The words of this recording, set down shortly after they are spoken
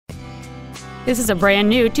This is a brand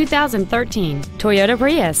new 2013 Toyota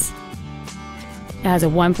Prius. It has a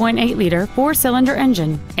 1.8-liter four-cylinder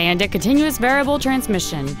engine and a continuous variable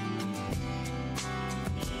transmission.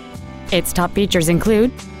 Its top features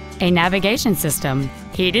include a navigation system,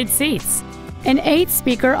 heated seats, an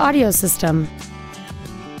 8-speaker audio system,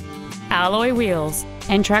 alloy wheels,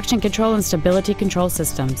 and traction control and stability control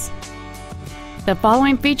systems. The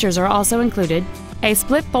following features are also included: a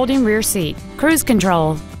split folding rear seat, cruise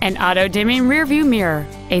control, an auto-dimming rear-view mirror,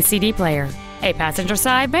 a CD player, a passenger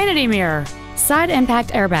side vanity mirror, side impact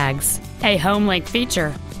airbags, a home link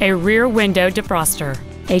feature, a rear window defroster,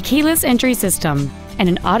 a keyless entry system, and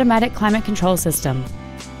an automatic climate control system.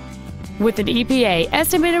 With an EPA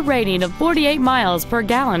estimated rating of 48 miles per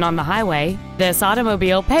gallon on the highway, this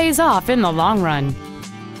automobile pays off in the long run.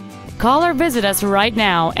 Call or visit us right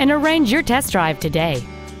now and arrange your test drive today.